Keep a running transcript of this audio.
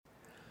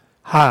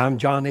Hi, I'm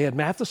John Ed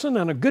Matheson,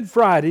 and a good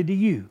Friday to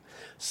you.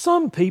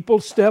 Some people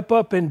step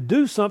up and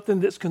do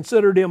something that's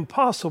considered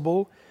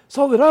impossible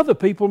so that other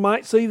people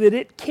might see that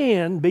it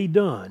can be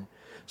done.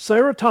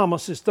 Sarah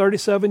Thomas is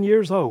 37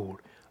 years old,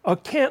 a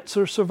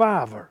cancer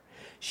survivor.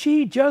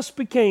 She just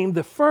became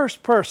the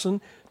first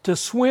person to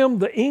swim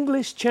the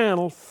English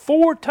Channel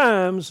 4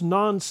 times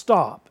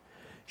nonstop.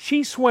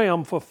 She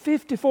swam for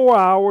 54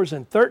 hours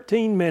and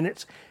 13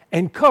 minutes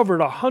and covered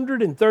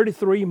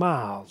 133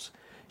 miles.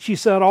 She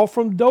set off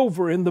from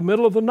Dover in the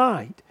middle of the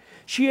night.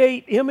 She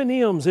ate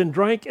M&Ms and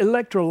drank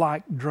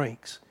electrolyte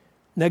drinks.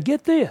 Now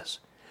get this.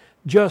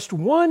 Just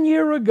 1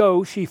 year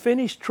ago, she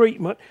finished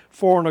treatment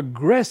for an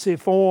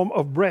aggressive form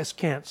of breast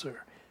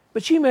cancer.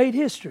 But she made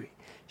history.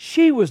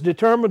 She was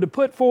determined to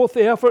put forth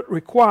the effort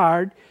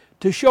required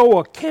to show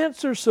a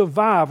cancer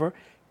survivor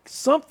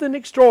something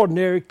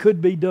extraordinary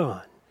could be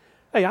done.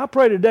 Hey, I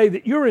pray today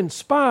that you're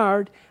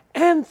inspired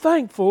and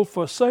thankful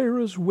for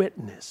Sarah's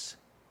witness.